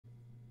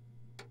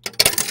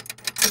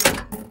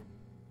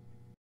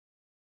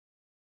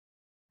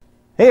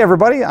Hey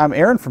everybody, I'm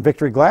Aaron from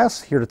Victory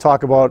Glass, here to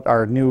talk about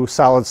our new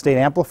solid-state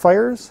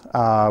amplifiers.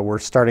 We're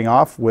starting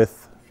off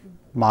with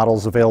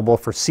models available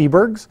for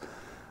Seeburgs,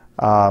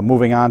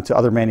 moving on to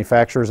other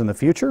manufacturers in the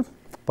future.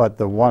 But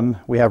the one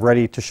we have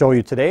ready to show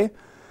you today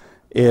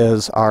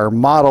is our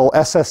model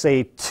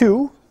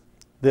SSA2.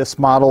 This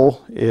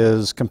model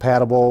is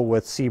compatible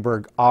with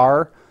Seeburg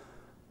R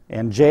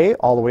and J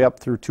all the way up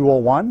through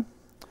 201.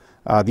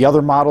 The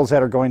other models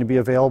that are going to be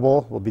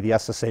available will be the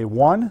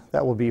SSA1,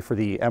 that will be for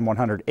the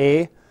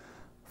M100A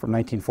from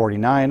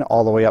 1949,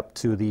 all the way up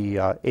to the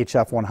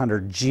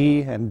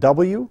HF100G and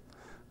W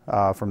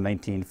from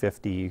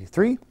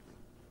 1953.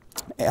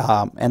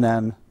 And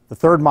then the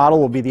third model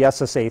will be the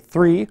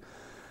SSA3,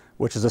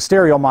 which is a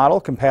stereo model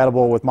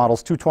compatible with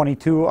models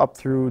 222 up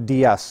through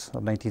DS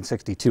of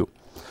 1962.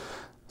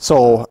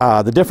 So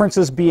the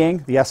differences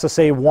being the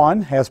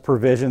SSA1 has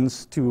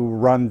provisions to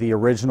run the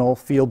original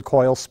field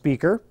coil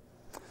speaker,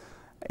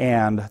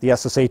 and the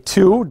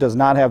SSA2 does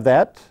not have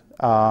that.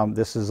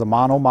 This is a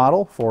mono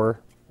model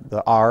for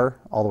the R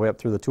all the way up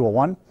through the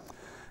 201,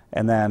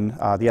 and then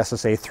the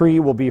SSA3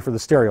 will be for the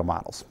stereo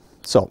models.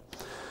 So,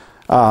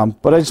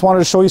 but I just wanted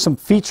to show you some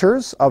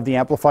features of the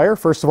amplifier.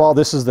 First of all,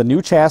 this is the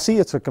new chassis.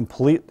 It's a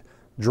complete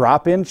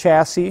drop-in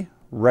chassis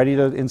ready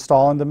to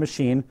install in the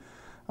machine,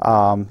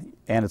 and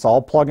it's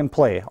all plug and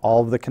play.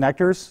 All of the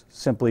connectors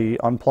simply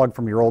unplug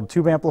from your old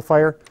tube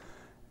amplifier.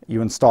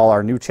 You install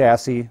our new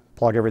chassis,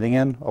 plug everything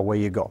in, away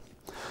you go.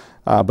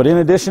 But in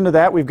addition to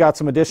that, we've got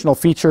some additional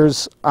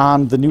features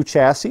on the new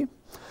chassis.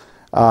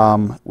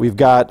 We've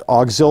got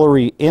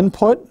auxiliary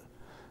input,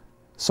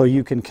 so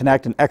you can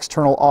connect an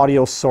external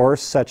audio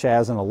source such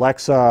as an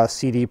Alexa,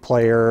 CD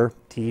player,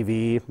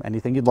 TV,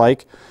 anything you'd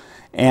like,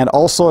 and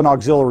also an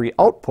auxiliary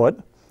output,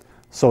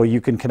 so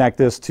you can connect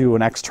this to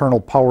an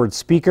external powered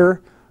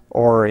speaker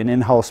or an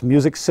in-house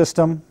music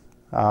system.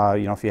 You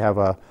know, if you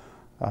have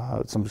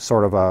some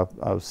sort of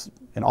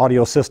an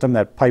audio system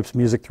that pipes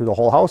music through the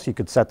whole house, you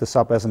could set this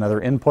up as another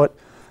input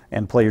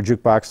and play your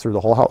jukebox through the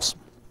whole house.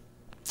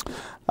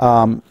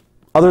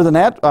 Other than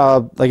that,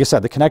 like I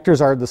said, the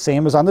connectors are the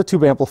same as on the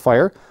tube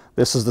amplifier.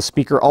 This is the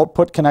speaker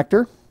output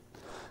connector.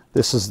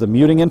 This is the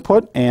muting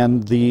input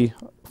and the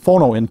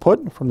phono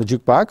input from the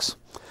jukebox.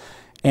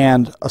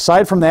 And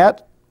aside from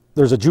that,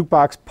 there's a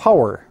jukebox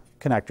power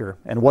connector.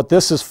 And what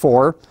this is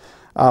for,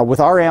 with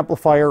our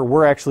amplifier,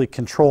 we're actually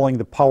controlling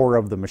the power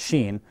of the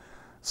machine.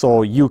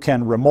 So you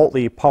can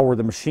remotely power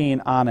the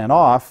machine on and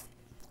off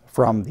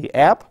from the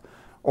app,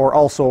 or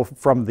also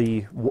from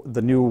the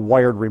new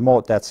wired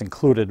remote that's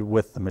included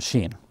with the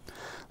machine.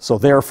 So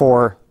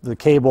therefore, the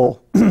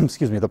cable,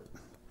 excuse me, the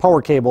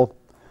power cable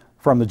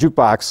from the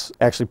jukebox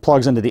actually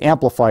plugs into the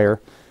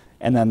amplifier,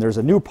 and then there's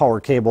a new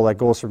power cable that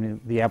goes from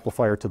the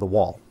amplifier to the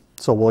wall.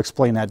 So we'll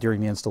explain that during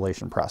the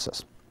installation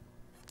process.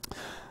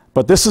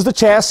 But this is the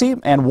chassis,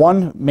 and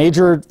one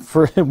major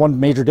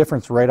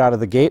difference right out of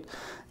the gate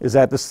is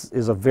that this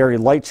is a very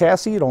light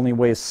chassis. It only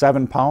weighs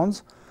 7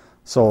 pounds,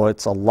 so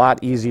it's a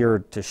lot easier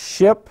to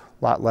ship,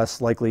 a lot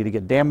less likely to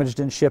get damaged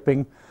in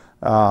shipping,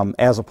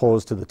 as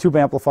opposed to the tube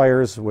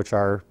amplifiers, which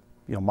are,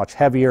 you know, much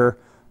heavier.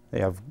 They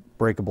have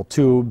breakable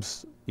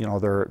tubes. You know,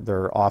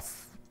 they're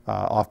off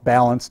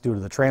balance due to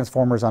the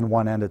transformers on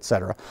one end,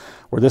 etc.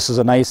 Where this is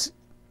a nice,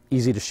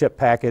 easy to ship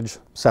package,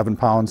 7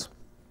 pounds.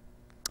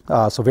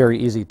 So very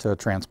easy to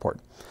transport.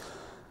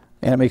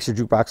 And it makes your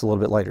jukebox a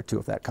little bit lighter too,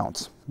 if that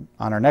counts.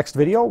 On our next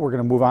video, we're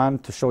going to move on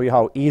to show you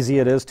how easy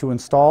it is to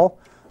install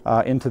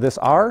into this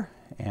R,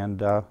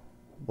 and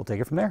we'll take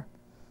it from there.